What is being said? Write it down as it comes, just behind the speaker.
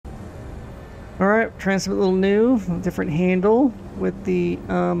Alright, trying something a little new. Different handle with the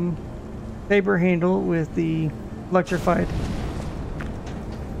saber handle with the electrified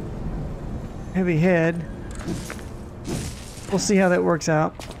heavy head. We'll see how that works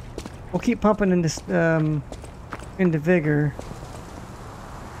out. We'll keep pumping into vigor.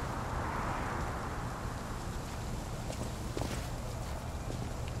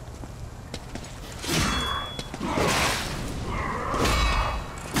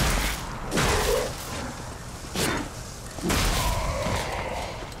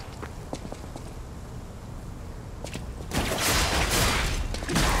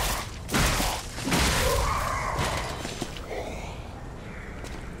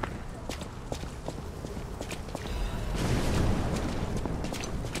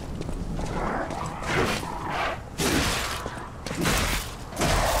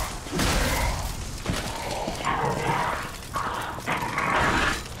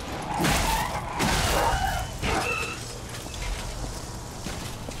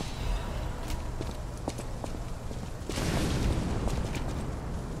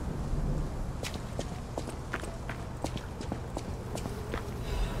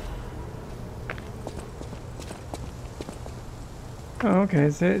 Oh, okay.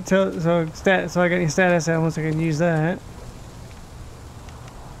 So I got any status elements, I can use that.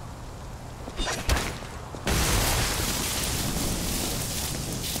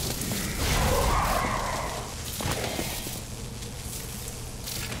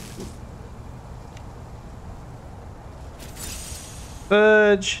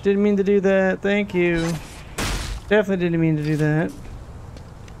 Fudge! Didn't mean to do that. Thank you. Definitely didn't mean to do that.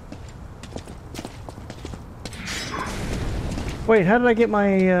 Wait, how did I get my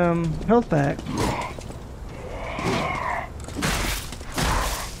health back?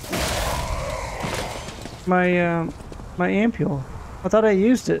 My ampule. I thought I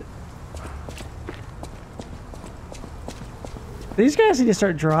used it. These guys need to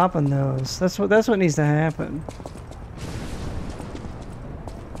start dropping those. That's what needs to happen.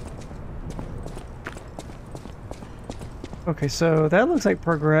 Okay, so that looks like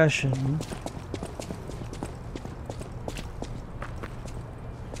progression.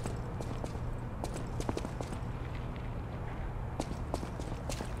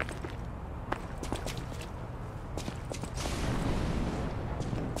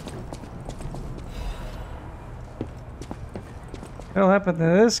 What'll happen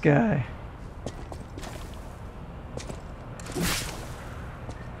to this guy?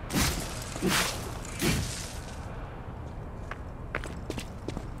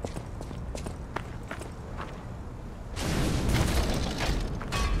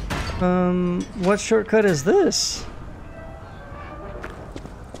 What shortcut is this?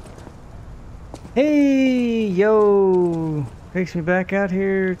 Hey, yo! Takes me back out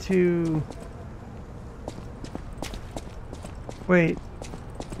here to... Wait.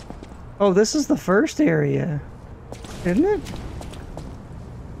 Oh, this is the first area, isn't it?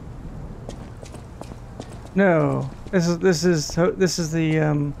 No. This is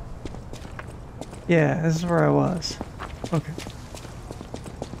the yeah, this is where I was. Okay.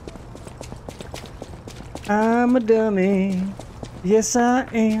 I'm a dummy. Yes, I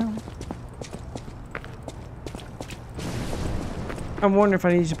am. I'm wondering if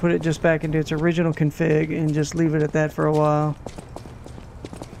I need to put it just back into its original config and just leave it at that for a while.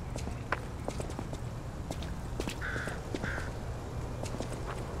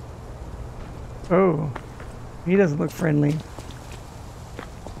 Oh, he doesn't look friendly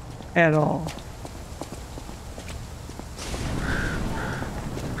at all.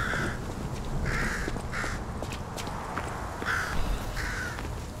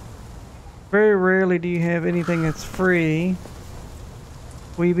 Very rarely do you have anything that's free.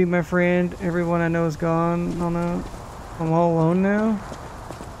 Will you be my friend? Everyone I know is gone. Oh no, I'm all alone now.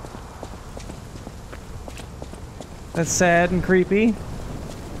 That's sad and creepy.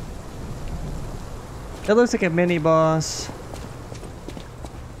 That looks like a mini boss.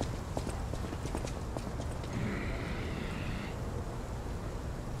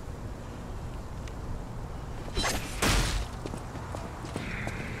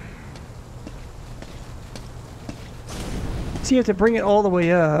 So you have to bring it all the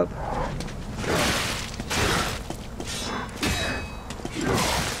way up.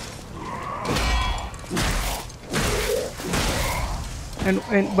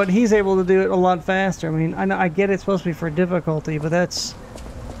 But he's able to do it a lot faster. I mean, I get it's supposed to be for difficulty, but that's...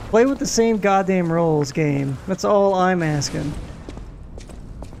 Play with the same goddamn rules, game. That's all I'm asking.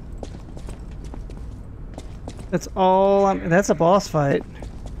 That's all I'm... That's a boss fight.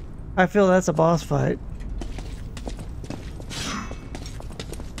 I feel that's a boss fight.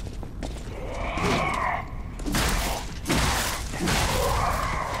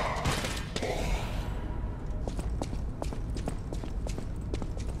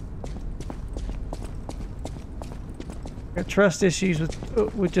 Got trust issues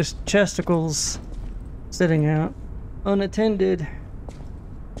with just chesticles sitting out unattended.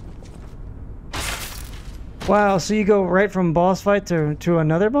 Wow, so you go right from boss fight to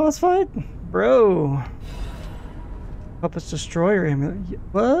another boss fight? Bro. Puppet's Destroyer amulet.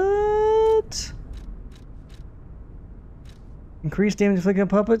 What? Increased damage inflicted on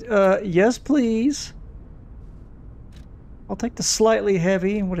puppet? Yes, please. I'll take the slightly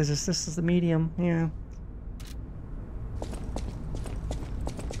heavy. What is this? This is the medium. Yeah.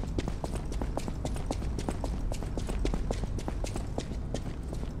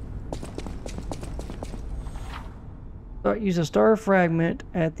 Use a star fragment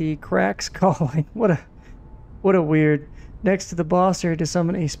at the cracks calling. What a weird. Next to the boss area to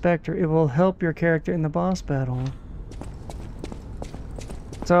summon a specter. It will help your character in the boss battle.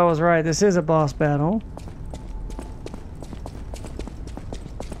 So I was right. This is a boss battle.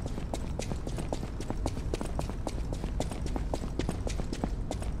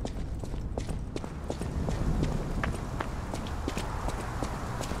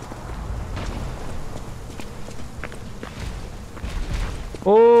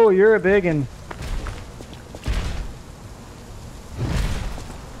 Oh, you're a biggin'.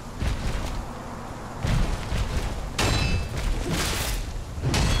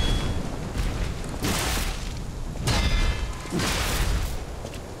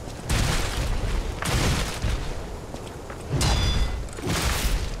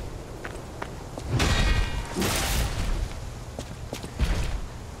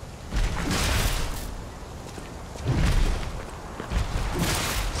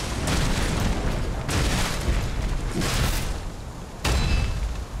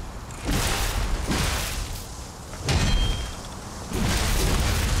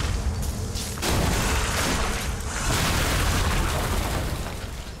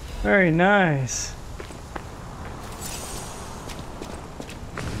 Very nice.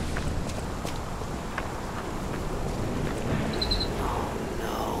 Oh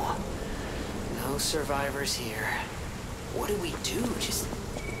no. No survivors here. What do we do? Just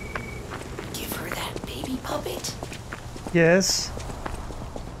give her that baby puppet? Yes.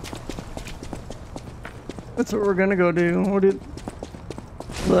 That's what we're gonna go do.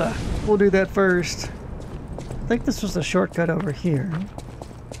 We'll do that first. I think this was the shortcut over here.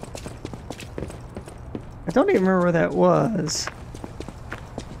 I don't even remember where that was.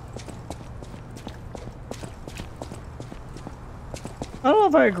 I don't know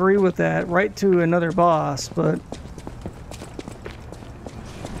if I agree with that. Right to another boss, but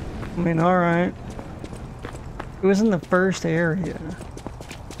I mean, alright. It was in the first area.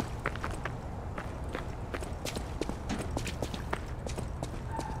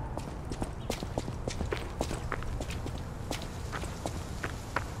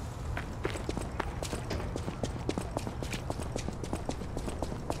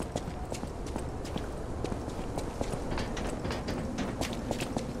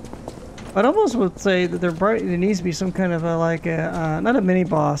 I'd almost would say that there needs to be some kind of a, not a mini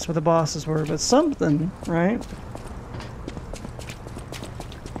boss where the bosses were, but something, right?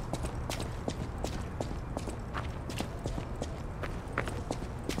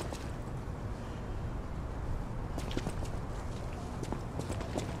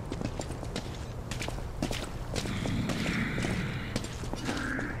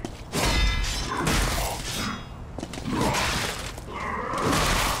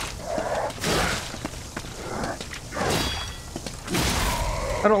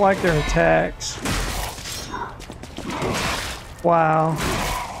 I don't like their attacks. Wow.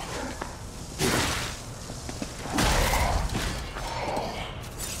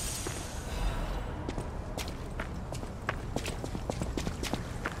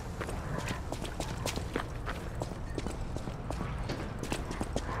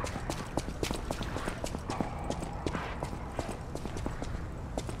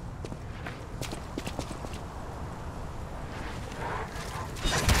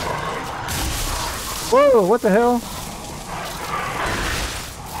 Whoa, what the hell?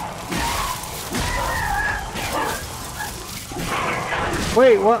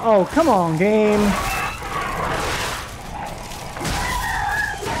 Wait, what? Oh, come on, game.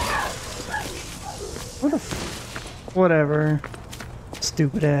 What the f... Whatever.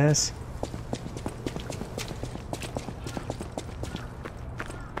 Stupid ass.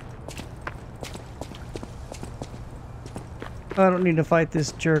 I don't need to fight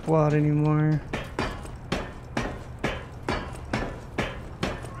this jerkwad anymore.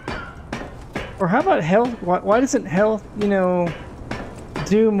 Or how about health? Why doesn't health, you know,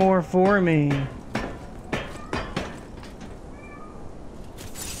 do more for me?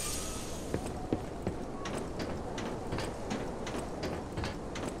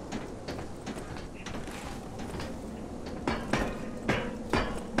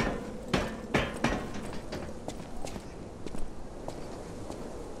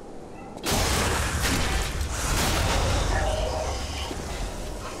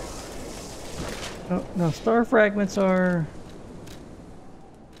 Oh, no, star fragments are...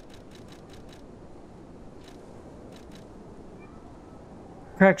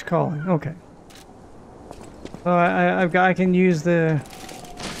 Cracked calling, okay. So I can use the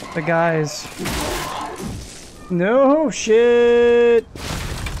guys. No shit!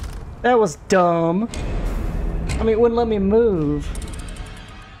 That was dumb. I mean, it wouldn't let me move.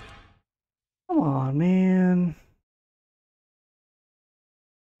 Come on, man.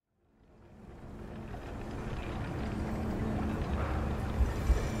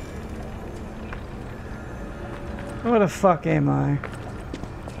 What the fuck am I?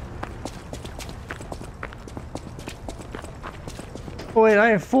 Oh wait, I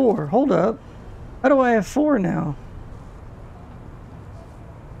have 4. Hold up. How do I have 4 now?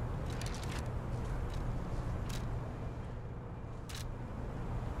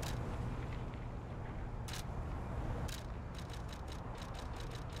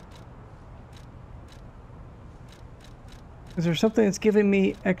 Is there something that's giving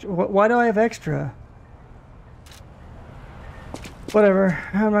me extra? Why do I have extra? Whatever.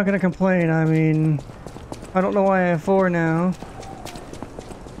 I'm not gonna complain. I mean, I don't know why I have 4 now.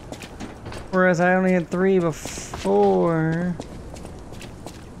 Whereas I only had 3 before.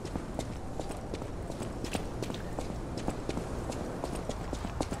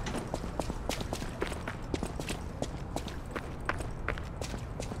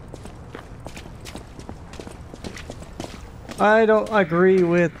 I don't agree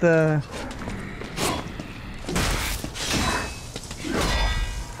with the...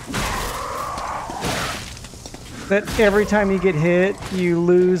 that every time you get hit, you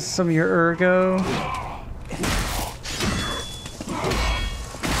lose some of your ergo.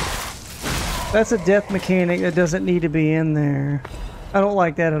 That's a death mechanic that doesn't need to be in there. I don't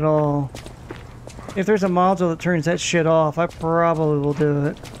like that at all. If there's a module that turns that shit off, I probably will do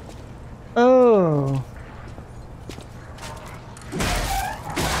it. Oh.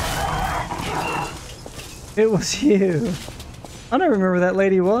 It was you. I don't remember that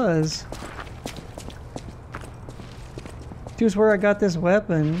lady was. She was where I got this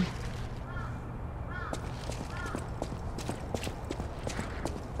weapon.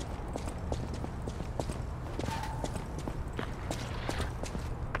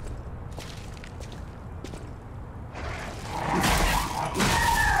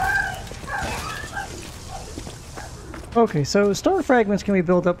 Okay, so star fragments can be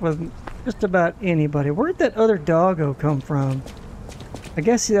built up with just about anybody. Where'd that other doggo come from? I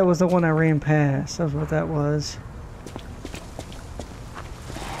guess that was the one I ran past. That's what that was.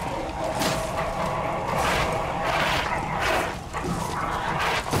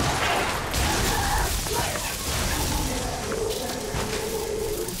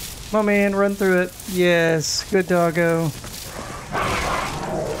 My man, run through it. Yes, good doggo.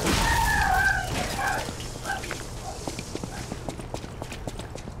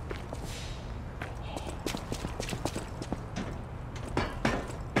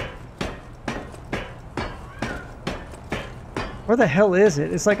 Where the hell is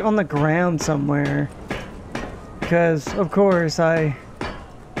it? It's like on the ground somewhere. Because, of course,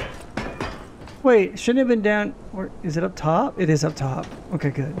 Wait, shouldn't it have been down... Or is it up top? It is up top.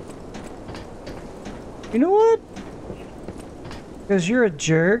 Okay, good. You know what? Because you're a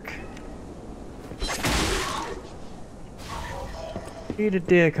jerk. Eat a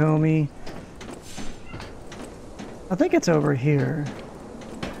dick, homie. I think it's over here.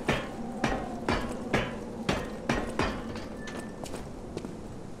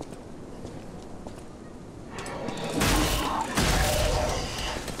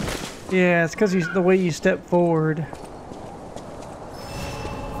 Yeah, it's because the way you step forward.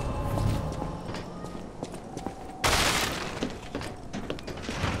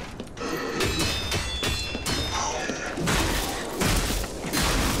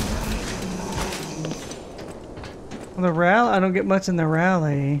 The rally? I don't get much in the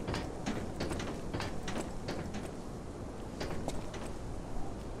rally.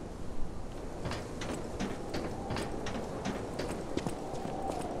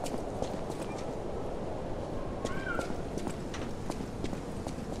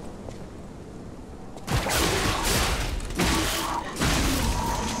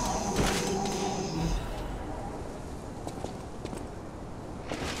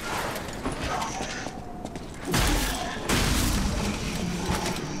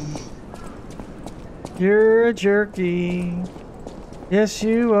 You're a jerky. Yes,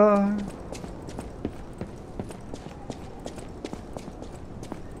 you are.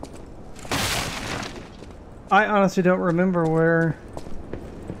 I honestly don't remember where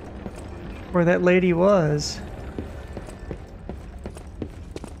that lady was.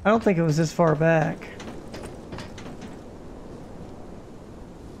 I don't think it was this far back.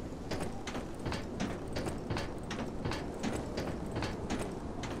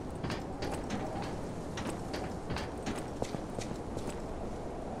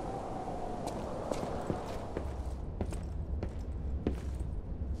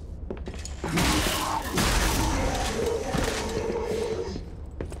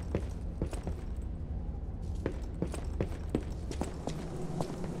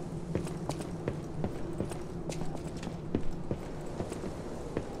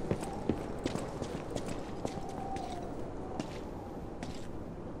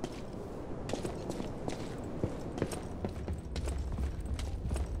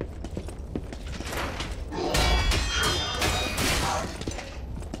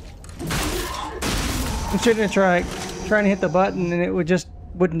 I'm sitting there trying to hit the button and it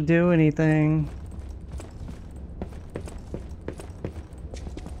wouldn't do anything.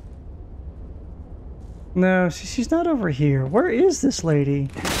 No, she's not over here. Where is this lady?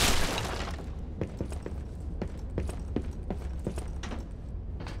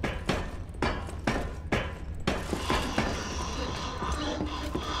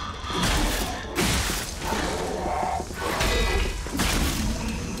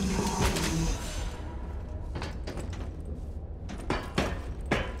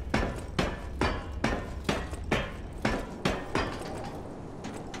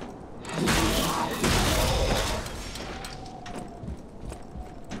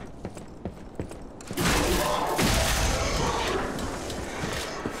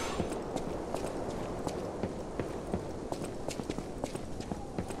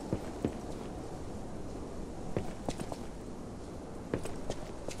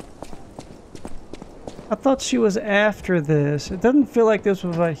 I thought she was after this. It doesn't feel like this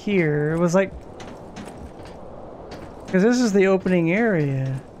was right here. It was like... because this is the opening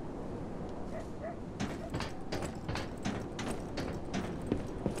area.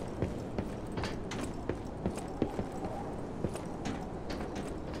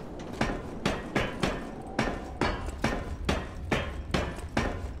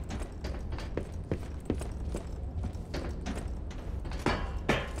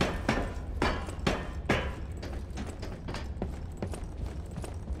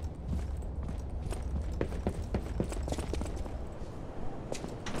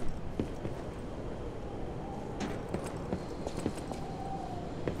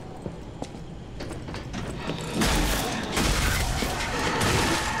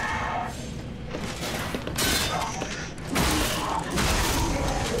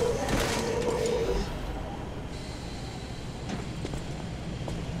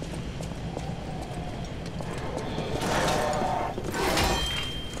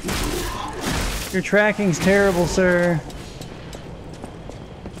 Your tracking's terrible, sir.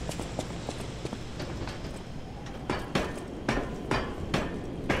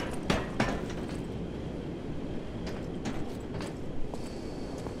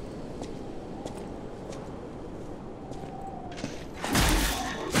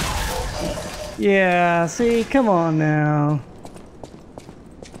 Yeah, see, come on now.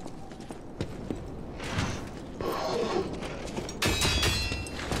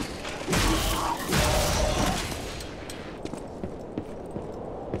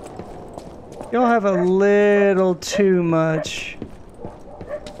 Y'all have a little too much.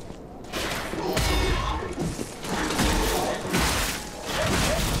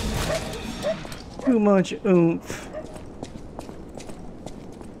 Too much oomph.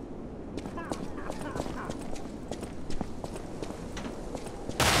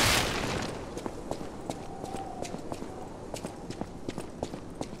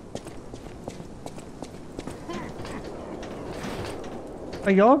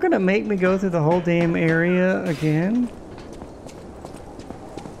 Are y'all gonna make me go through the whole damn area again?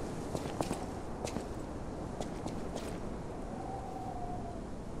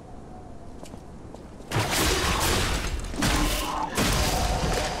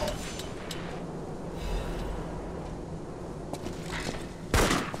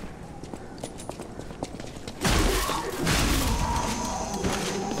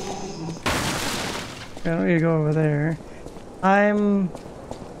 I don't need to go over there.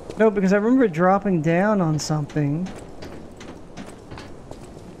 No, because I remember dropping down on something.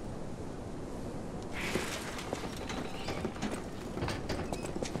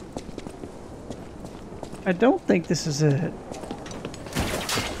 I don't think this is it.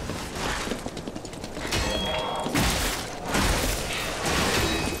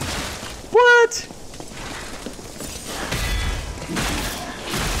 What?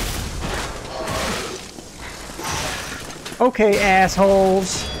 Okay,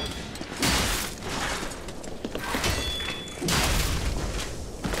 assholes.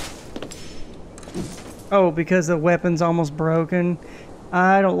 Oh, because the weapon's almost broken?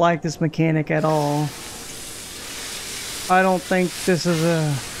 I don't like this mechanic at all. I don't think this is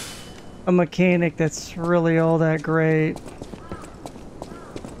a mechanic that's really all that great.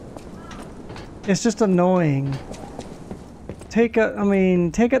 It's just annoying. Take out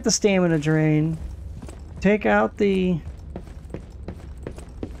the stamina drain. Take out the...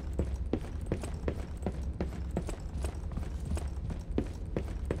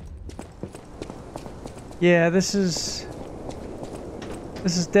 Yeah, this is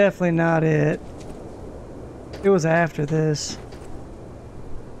definitely not it. It was after this.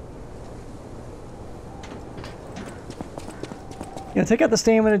 Yeah, take out the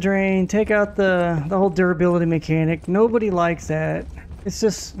stamina drain, take out the whole durability mechanic. Nobody likes that. It's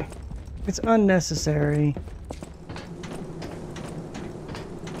just, it's unnecessary.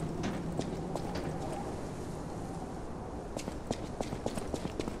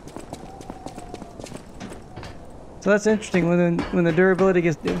 So that's interesting. When the durability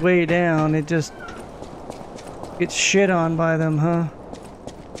gets way down, it just gets shit on by them, huh?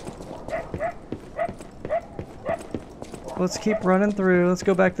 Let's keep running through. Let's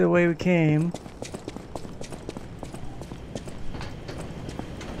go back to the way we came.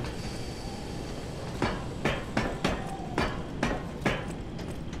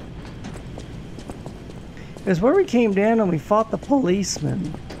 It's where we came down and we fought the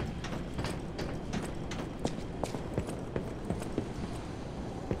policeman.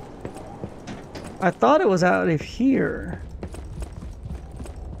 I thought it was out of here.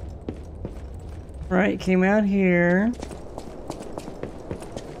 Right, came out here.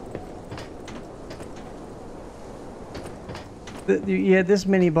 You had this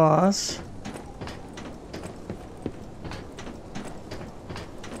mini boss.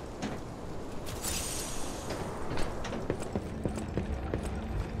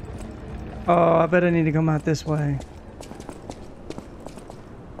 Oh, I bet I need to come out this way.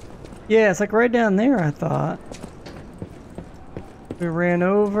 Yeah, it's like right down there, I thought. We ran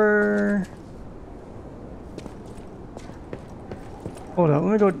over. Hold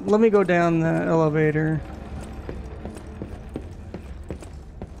on, let me go down the elevator.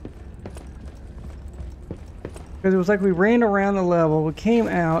 Because it was like we ran around the level, we came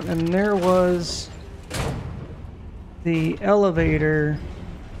out, and there was the elevator.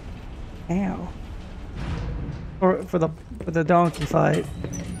 Ow. Or for the donkey fight.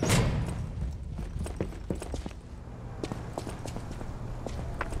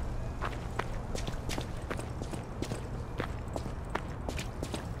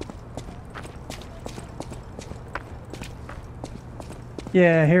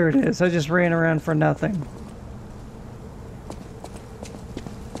 Yeah, here it is. I just ran around for nothing.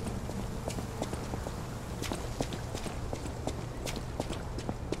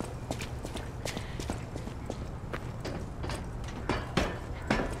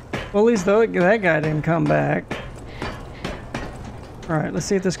 Well, at least that guy didn't come back. Alright, let's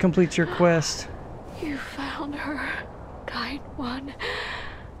see if this completes your quest. You found her, kind one.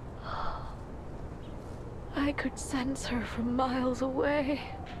 I could sense her from miles away.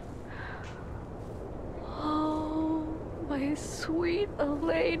 Oh, my sweet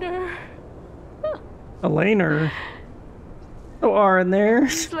Elena. Elena? No R in there.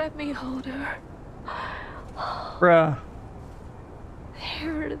 Please let me hold her. Bruh.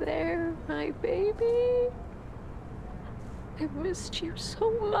 There, my baby. I missed you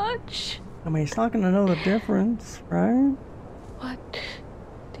so much. I mean, he's not gonna know the difference, right? What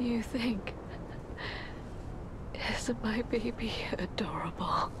do you think? Isn't my baby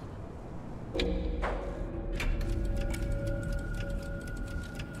adorable?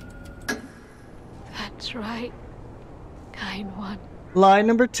 That's right, kind one. Lie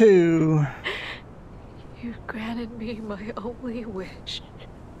number 2. You granted me my only wish.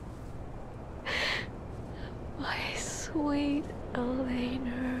 My sweet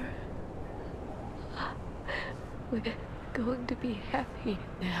Elena. We're going to be happy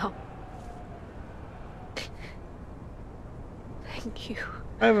now. Thank you.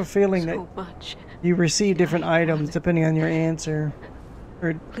 I have a feeling so that much. You receive different items depending on your answer.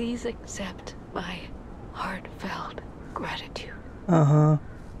 Or... Please accept my heartfelt gratitude. Uh-huh.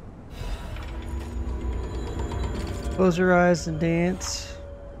 Close your eyes and dance.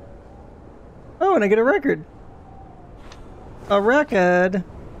 Oh, and I get a record. A record.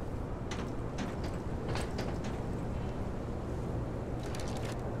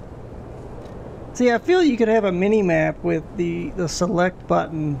 See, I feel you could have a mini-map with the select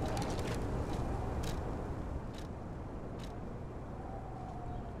button.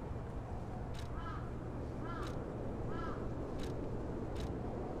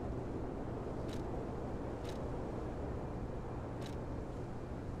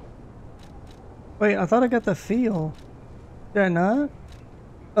 Wait, I thought I got the feel. Did I not?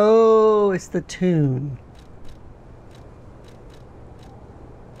 Oh, it's the tune.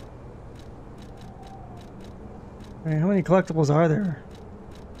 Alright, how many collectibles are there?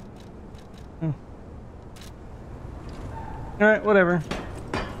 Alright, whatever.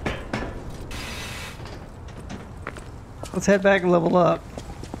 Let's head back and level up.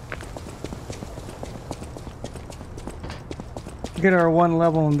 Get our one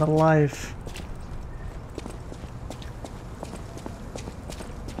level into life.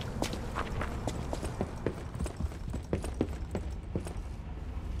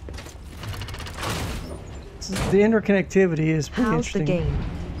 The interconnectivity is pretty interesting. How's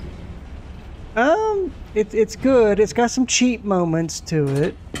the game? It's good. It's got some cheap moments to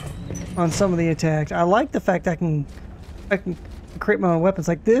it on some of the attacks. I like the fact I can create my own weapons.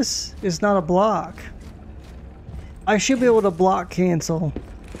 Like this is not a block. I should be able to block cancel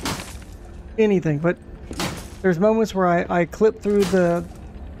anything, but there's moments where I clip through the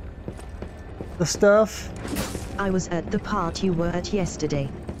stuff. I was at the part you were at yesterday.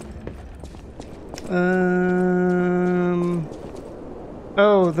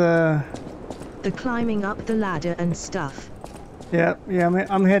 Oh, the climbing up the ladder and stuff. Yeah,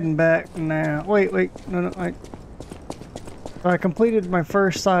 I'm heading back now. Wait, no, I completed my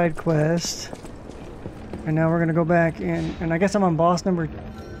first side quest, and now we're gonna go back in, and I guess I'm on boss number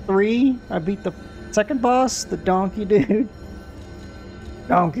 3. I beat the second boss, the donkey dude.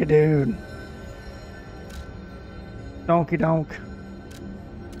 Donkey dude. Donkey donk.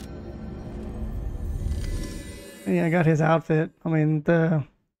 Yeah, I got his outfit. I mean, the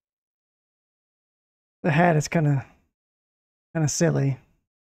hat is kind of silly.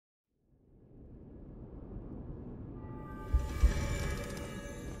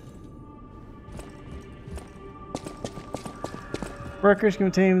 Records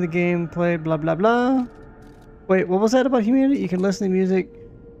contain the game played, blah blah blah. Wait, what was that about humanity? You can listen to music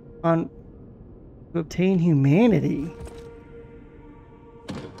on to obtain humanity.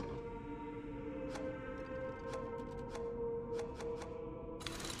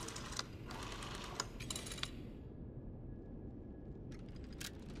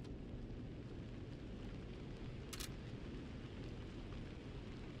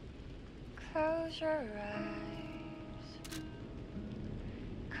 Close your eyes.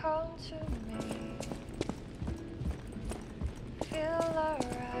 Come to me. Feel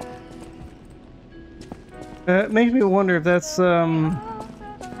alright. It makes me wonder if that's gonna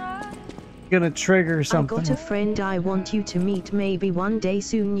trigger something. I got a friend I want you to meet maybe one day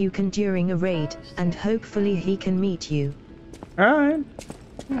soon. You can during a raid, and hopefully he can meet you. All right,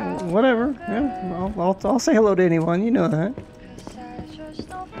 whatever. Yeah, I'll say hello to anyone. You know that.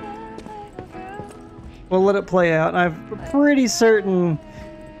 We'll let it play out. I'm pretty certain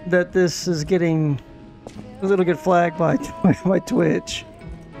that this is getting a little get flagged by Twitch.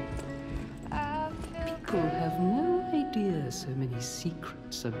 People have no idea so many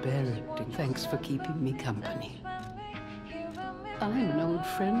secrets are buried. Thanks for keeping me company. I'm an old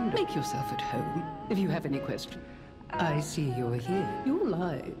friend. Make yourself at home if you have any questions. I see you're here. Your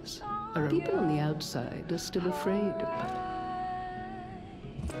lives are people on the outside are still afraid of.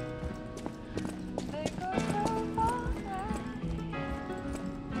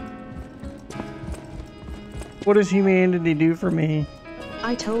 What does humanity do for me?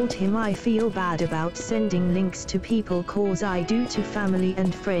 I told him I feel bad about sending links to people cause I do to family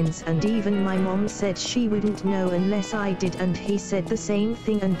and friends, and even my mom said she wouldn't know unless I did, and he said the same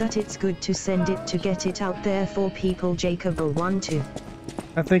thing and that it's good to send it to get it out there for people Jacob will want to.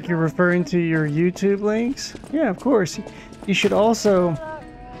 I think you're referring to your YouTube links? Yeah, of course. You should also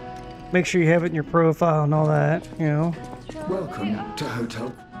make sure you have it in your profile and all that, you know. Welcome to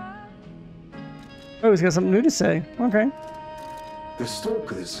Hotel. Oh, he's got something new to say. Okay. The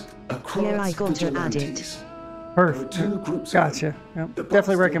stalkers are Krat's Yeah, I got to add it. vigilantes. There are Perfect. two groups Gotcha. of them. Yep. The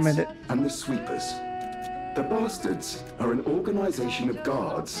Definitely bastards recommend it. And the sweepers. The bastards are an organization of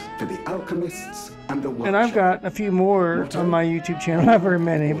guards for the alchemists and the workshop. And I've got a few more on my YouTube channel. Not very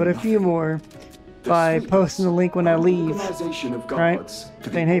many, but a few more by posting the link when I leave. Right?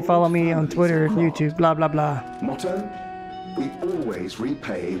 Saying, hey, follow me on Twitter and YouTube, blah, blah, blah. Motto: we always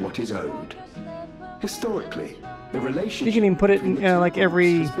repay what is owed. Historically, the relationship You can even put it in like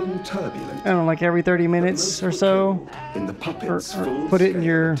every, has been turbulent. I don't know, like every 30 minutes or so. In the puppet's Or put it in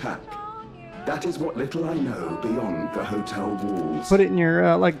your, attack. That is what little I know beyond the hotel walls. put it in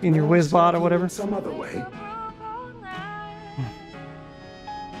your, like in your WizBot or whatever. Some other way.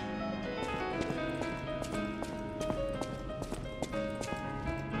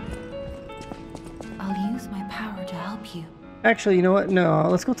 I'll use my power to help you. Actually, you know what? No,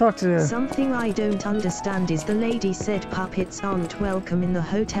 let's go talk to... Something I don't understand is the lady said puppets aren't welcome in the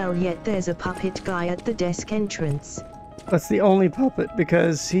hotel, yet there's a puppet guy at the desk entrance. That's the only puppet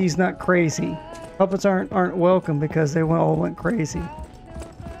because he's not crazy. Puppets aren't welcome because they all went crazy.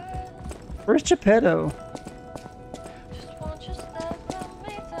 Where's Geppetto?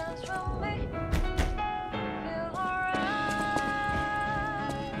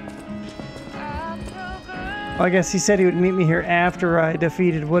 I guess he said he would meet me here after I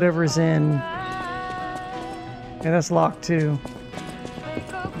defeated whatever's in. Yeah, that's locked too.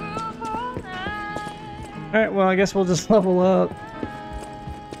 Alright, well I guess we'll just level up.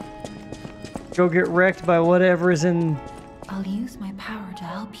 Go get wrecked by whatever is in... I'll use my power to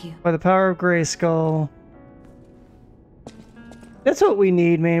help you. By the power of Grayskull. That's what we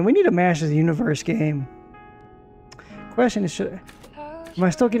need, man. We need a Masters of the Universe game. Question is, am I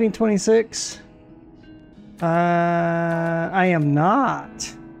still getting 26? I am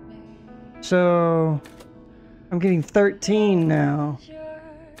not. So, I'm getting 13 now.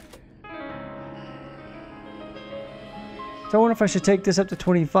 So I wonder if I should take this up to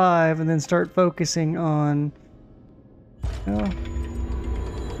 25 and then start focusing on... Oh,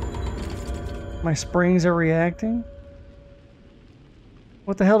 my springs are reacting?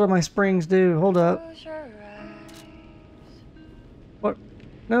 What the hell do my springs do? Hold up. What?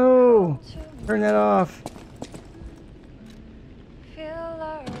 No! Turn that off.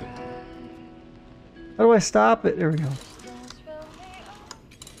 How do I stop it? There we go.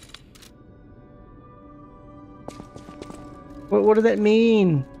 What did that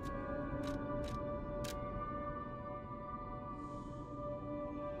mean?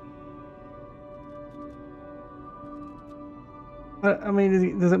 I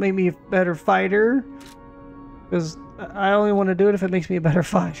mean, does it make me a better fighter? Because I only want to do it if it makes me a better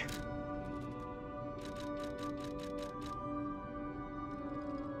fighter.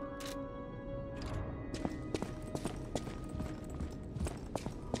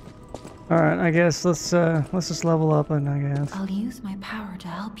 Alright, I guess let's just level up and I guess. I'll use my power to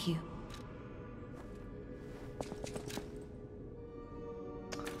help you.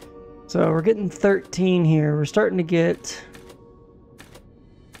 So we're getting 13 here. We're starting to get...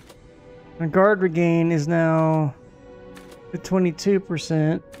 My guard regain is now at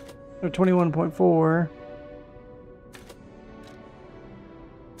 22%, or 21.4.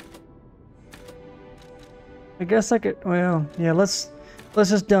 I guess I could, well, yeah, let's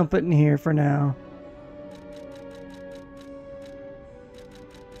just dump it in here for now.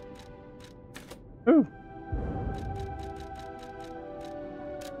 Ooh.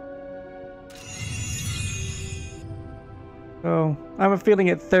 So, I have a feeling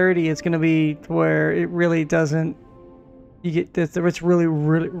at 30 it's going to be to where it really doesn't, you get this, it's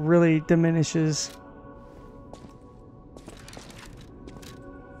really diminishes.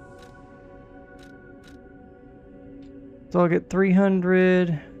 So I'll get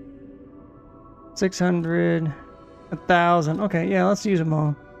 300, 600, 1,000. Okay, yeah, let's use them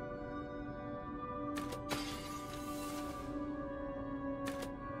all.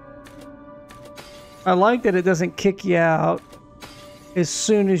 I like that it doesn't kick you out as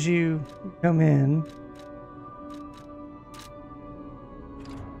soon as you come in.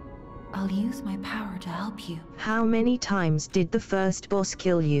 I'll use my power to help you. How many times did the first boss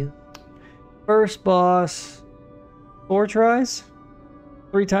kill you? First boss, 4 tries?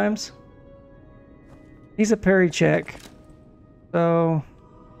 3 times? He's a parry check. So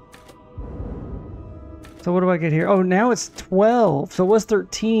what do I get here? Oh, now it's 12. So it was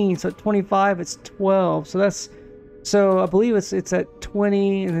 13. So at 25, it's 12. So that's... So I believe it's at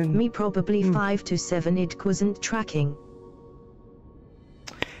 20 and then... Me probably 5 to 7. It wasn't tracking.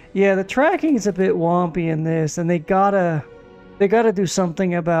 Yeah, the tracking is a bit wompy in this, and they gotta do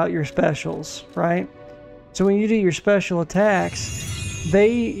something about your specials, right? So when you do your special attacks,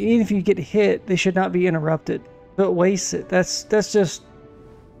 even if you get hit, they should not be interrupted. Don't waste it. That's just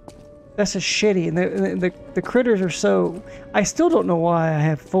shitty. And the critters are so... I still don't know why I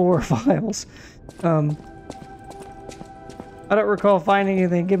have 4 files. I don't recall finding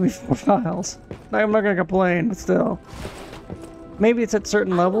anything. Give me 4 files. I'm not gonna complain, but still. Maybe it's at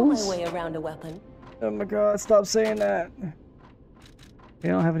certain levels. My way around a weapon. Oh my god, stop saying that. We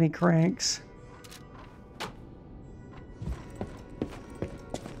don't have any cranks.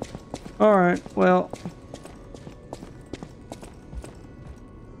 Alright, well...